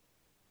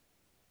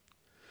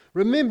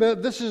 Remember,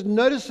 this is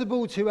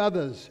noticeable to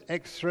others.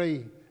 Acts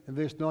 3 and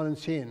verse 9 and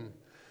 10.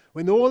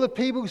 When all the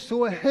people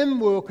saw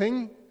him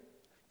walking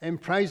and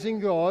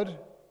praising God,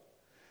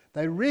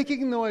 they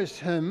recognized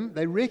him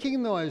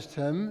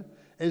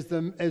as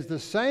the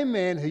same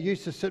man who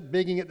used to sit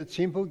begging at the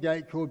temple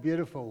gate called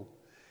Beautiful.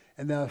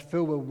 And they were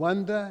filled with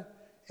wonder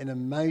and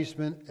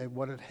amazement at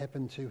what had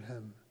happened to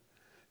him.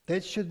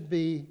 That should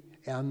be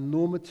our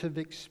normative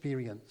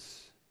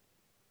experience.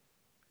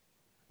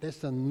 That's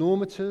the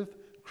normative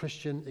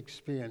Christian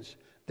experience.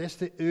 That's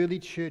the early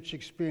church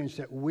experience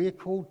that we're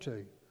called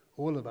to,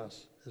 all of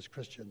us as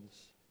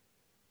Christians.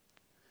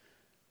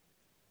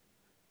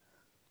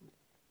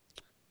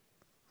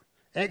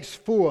 Acts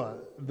 4,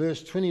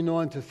 verse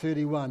 29 to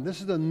 31. This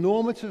is the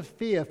normative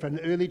fear for an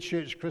early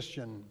church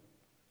Christian.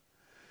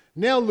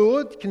 Now,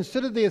 Lord,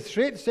 consider their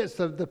threats, that's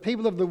the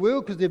people of the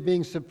world, because they're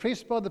being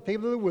suppressed by the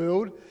people of the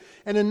world,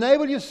 and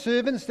enable your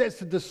servants, that's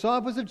the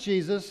disciples of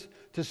Jesus,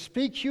 to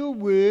speak your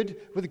word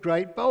with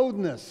great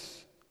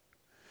boldness.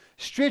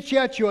 Stretch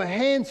out your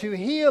hand to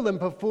heal and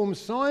perform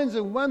signs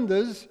and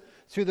wonders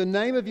through the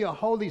name of your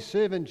holy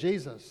servant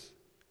Jesus.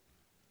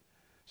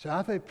 So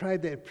after they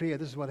prayed that prayer,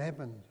 this is what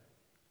happened.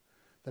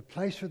 The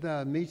place where they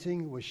were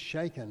meeting was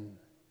shaken,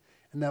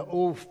 and they were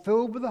all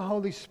filled with the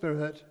Holy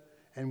Spirit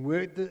and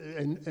worked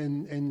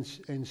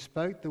and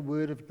spoke the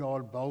word of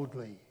God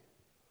boldly.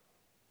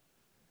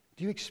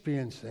 Do you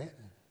experience that?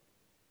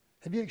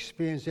 Have you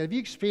experienced that? Have you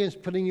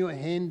experienced putting your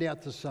hand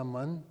out to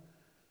someone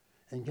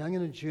and going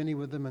on a journey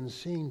with them and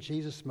seeing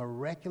Jesus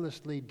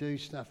miraculously do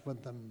stuff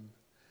with them?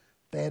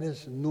 That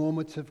is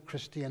normative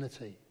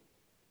Christianity.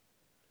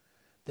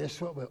 That's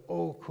what we're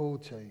all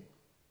called to.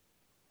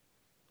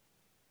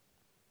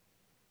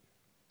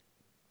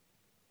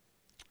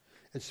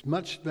 It's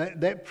much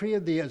that prayer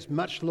there is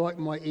much like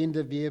my end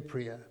of year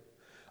prayer.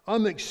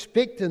 I'm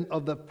expectant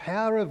of the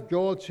power of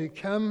God to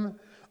come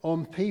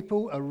on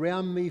people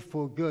around me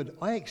for good.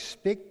 I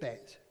expect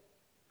that.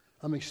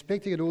 I'm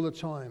expecting it all the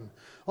time.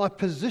 I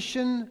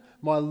position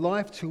my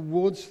life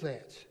towards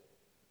that.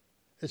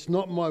 It's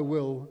not my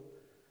will,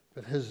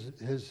 but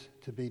His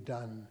to be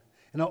done.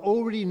 And I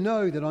already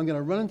know that I'm going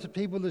to run into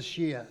people this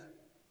year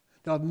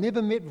that I've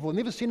never met before,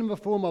 never seen them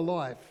before in my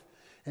life.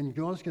 And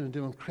God's going to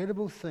do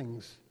incredible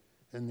things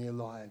in their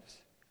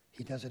lives.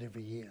 He does it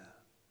every year.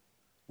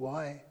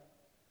 Why?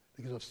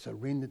 Because I've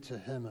surrendered to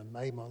Him and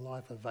made my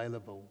life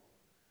available.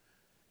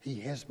 He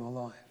has my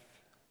life.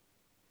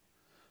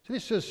 So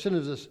let's just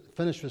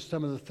finish with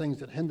some of the things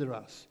that hinder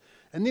us.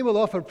 And then we'll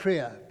offer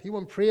prayer. If you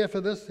want prayer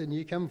for this, then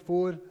you come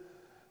forward.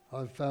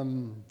 I've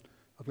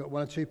got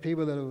one or two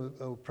people that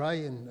will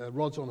pray, and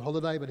Rod's on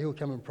holiday, but he'll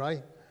come and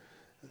pray.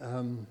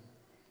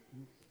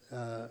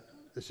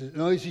 This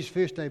is his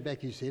first day back,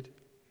 he said.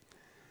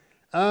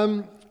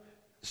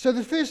 So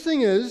the first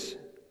thing is,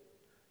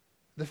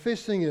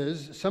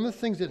 some of the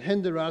things that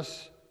hinder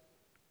us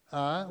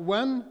are,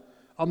 one,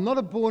 I'm not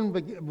a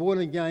born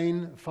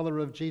again follower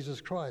of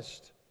Jesus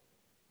Christ.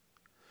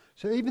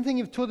 So everything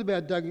you've talked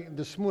about, Doug,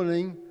 this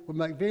morning would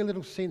make very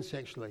little sense,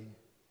 actually.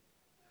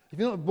 If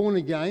you're not born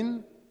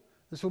again,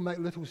 this will make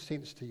little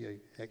sense to you,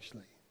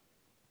 actually.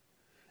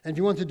 And if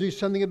you want to do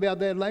something about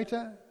that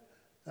later,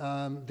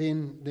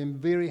 then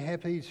very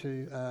happy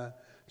to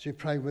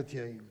pray with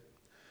you.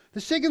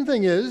 The second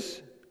thing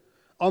is,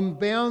 I'm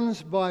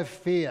bound by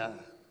fear.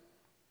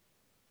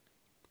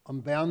 I'm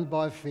bound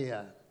by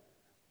fear.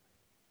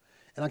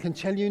 And I can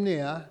tell you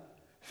now,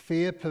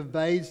 fear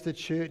pervades the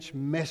church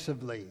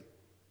massively.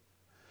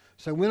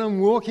 So when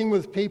I'm walking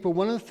with people,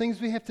 one of the things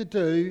we have to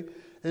do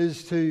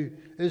is to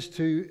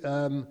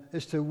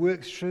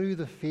work through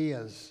the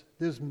fears.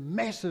 There's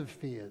massive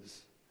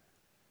fears.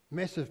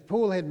 Massive.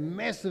 Paul had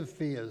massive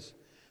fears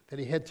that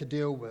he had to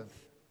deal with.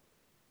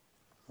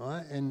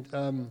 Right?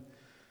 And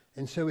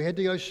so we had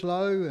to go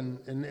slow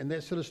and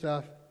that sort of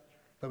stuff,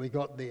 but we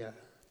got there.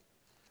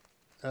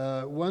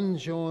 1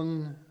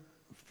 John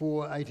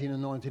 4:18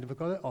 and 19. Have I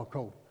got it? Oh,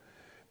 cool.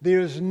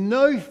 There is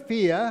no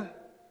fear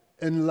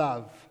in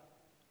love,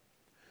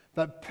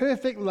 but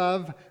perfect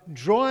love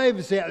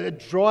drives it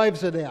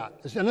out.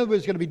 In other words,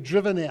 it's going to be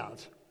driven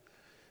out.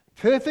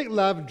 Perfect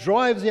love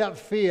drives out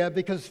fear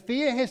because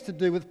fear has to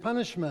do with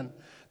punishment.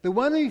 The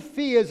one who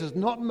fears is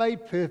not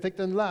made perfect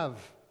in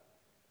love.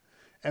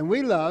 And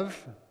we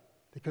love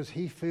because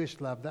he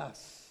first loved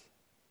us.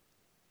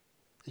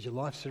 Is your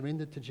life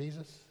surrendered to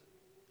Jesus?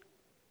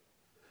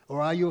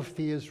 Or are your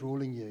fears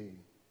ruling you?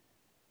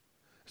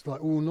 It's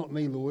like, oh, not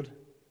me, Lord.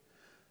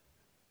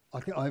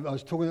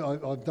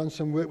 I've done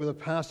some work with a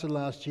pastor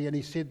last year, and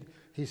he said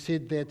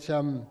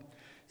that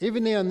every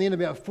now and then,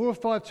 about 4 or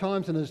 5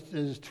 times in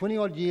his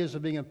 20-odd years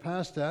of being a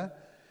pastor,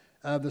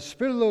 the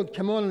Spirit of the Lord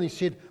came on and he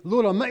said,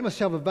 Lord, I'll make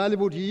myself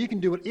available to you. You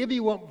can do whatever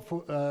you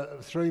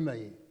want through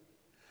me.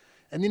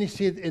 And then he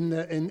said,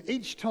 in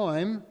each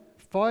time,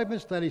 5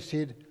 minutes later, he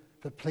said,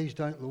 but please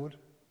don't, Lord.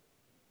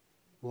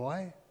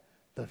 Why?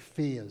 The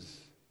fears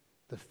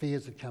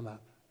that come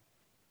up.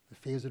 The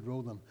fears that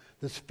rule them.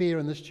 There's fear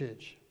in this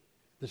church.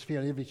 There's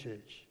fear in every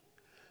church.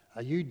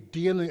 Are you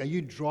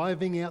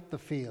driving out the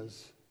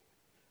fears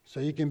so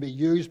you can be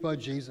used by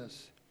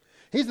Jesus?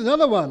 Here's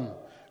another one.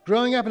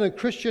 Growing up in a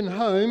Christian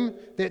home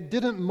that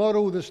didn't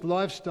model this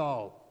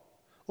lifestyle.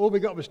 All we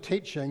got was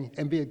teaching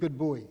and be a good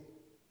boy.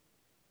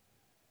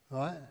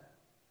 Right?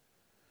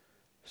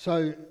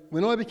 So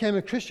when I became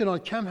a Christian,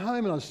 I'd come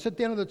home and I'd sit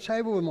down at the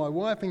table with my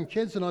wife and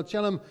kids and I'd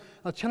tell them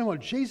what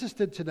Jesus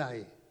did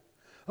today.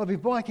 I'd be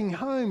biking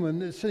home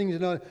and sitting,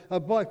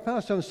 I'd bike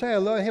past them and say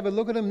hello, have a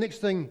look at him. Next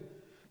thing,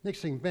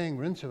 bang,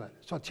 we're into it.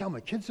 So I'd tell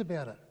my kids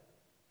about it.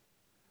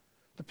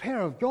 The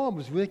power of God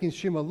was working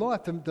through my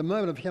life the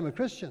moment I became a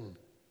Christian.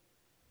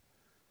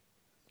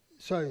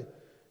 So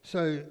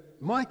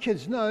my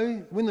kids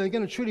know when they're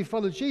going to truly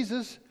follow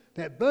Jesus,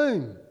 that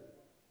boom,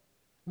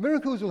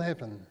 miracles will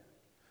happen.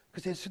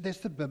 Because that's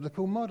the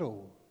biblical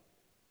model.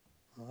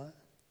 Right?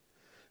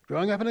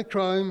 Growing up in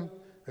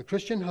a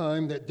Christian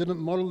home that didn't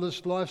model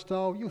this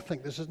lifestyle, you'll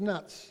think this is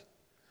nuts.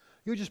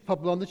 You'll just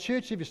pop along to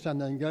church every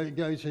Sunday and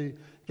go to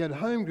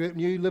home group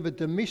and you live a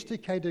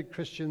domesticated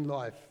Christian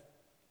life.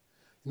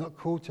 You're not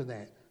called to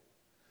that.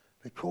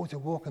 We're called to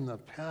walk in the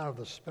power of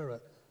the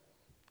Spirit.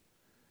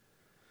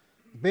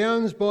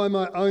 Bound by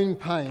my own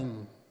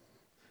pain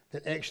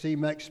that actually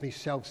makes me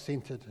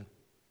self-centered.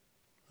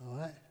 All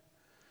right?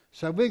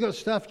 So we've got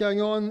stuff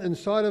going on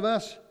inside of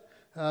us,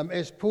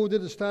 as Paul did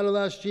at the start of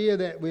last year,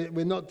 that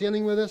we're not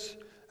dealing with this.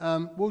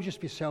 We'll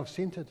just be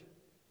self-centered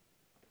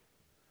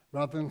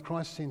rather than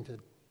Christ-centered,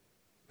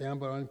 bound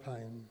by our own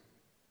pain.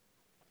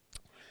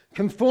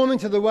 Conforming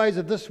to the ways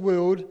of this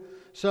world.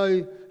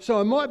 So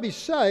I might be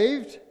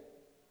saved,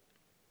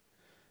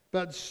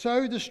 but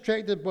so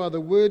distracted by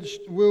the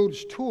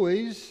world's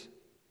toys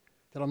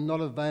that I'm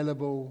not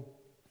available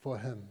for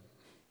him.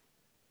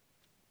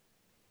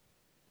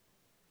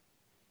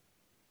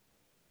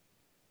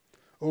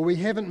 Or we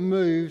haven't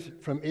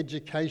moved from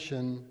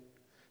education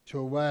to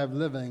a way of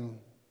living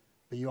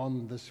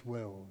beyond this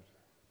world.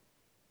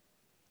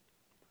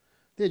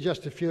 They're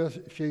just a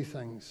few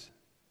things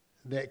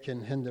that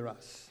can hinder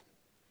us.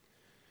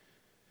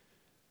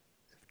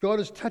 If God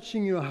is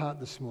touching your heart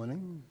this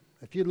morning,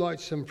 if you'd like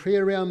some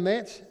prayer around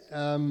that,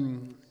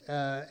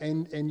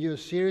 and you're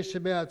serious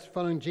about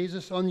following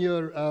Jesus, on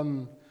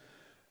your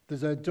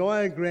there's a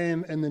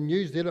diagram in the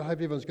newsletter. I hope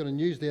everyone's got a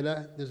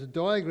newsletter. There's a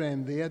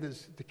diagram there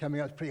that's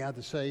coming out. It's pretty hard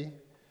to see.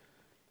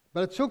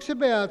 But it talks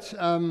about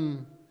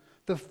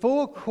the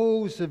 4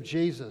 calls of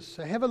Jesus.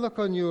 So have a look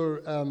on your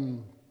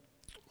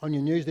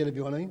newsletter if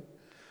you want to.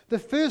 The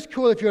first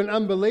call, if you're an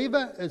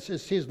unbeliever, it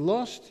says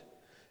lost,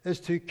 is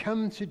to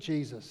come to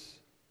Jesus.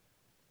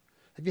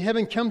 If you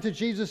haven't come to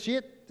Jesus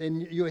yet,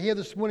 and you're here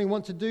this morning and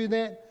want to do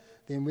that,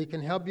 then we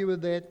can help you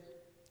with that.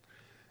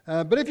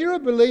 But if you're a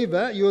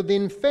believer, you're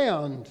then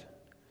found.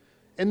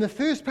 And the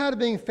first part of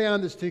being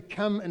found is to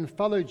come and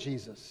follow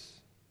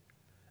Jesus.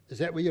 Is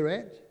that where you're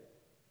at?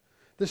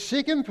 The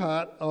second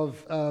part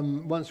of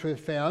once we're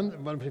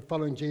found, once we're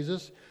following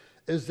Jesus,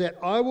 is that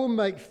I will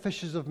make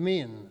fishers of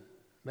men.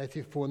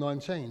 Matthew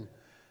 4:19.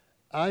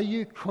 Are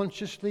you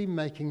consciously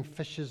making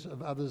fishers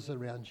of others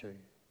around you?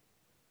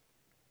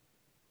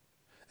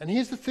 And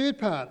here's the third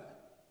part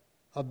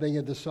of being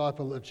a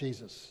disciple of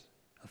Jesus,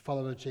 a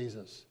follower of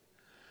Jesus.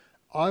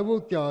 I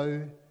will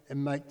go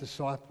and make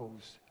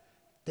disciples.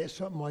 That's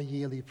what my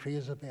yearly prayer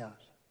is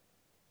about.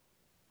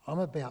 I'm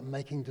about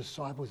making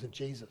disciples of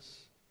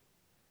Jesus.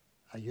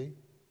 Are you?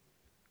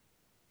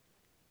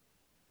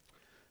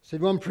 So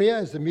if you want prayer,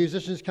 as the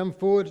musicians come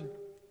forward,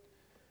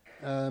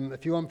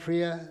 if you want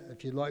prayer,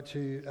 if you'd like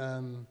to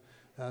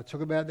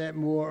talk about that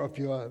more, or if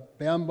you're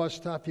bound by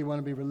stuff you want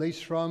to be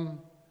released from,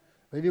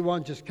 whatever you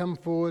want, just come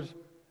forward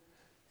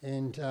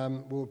and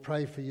we'll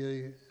pray for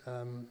you,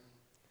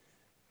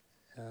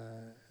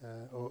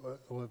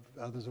 or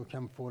others will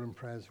come forward and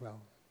pray as well.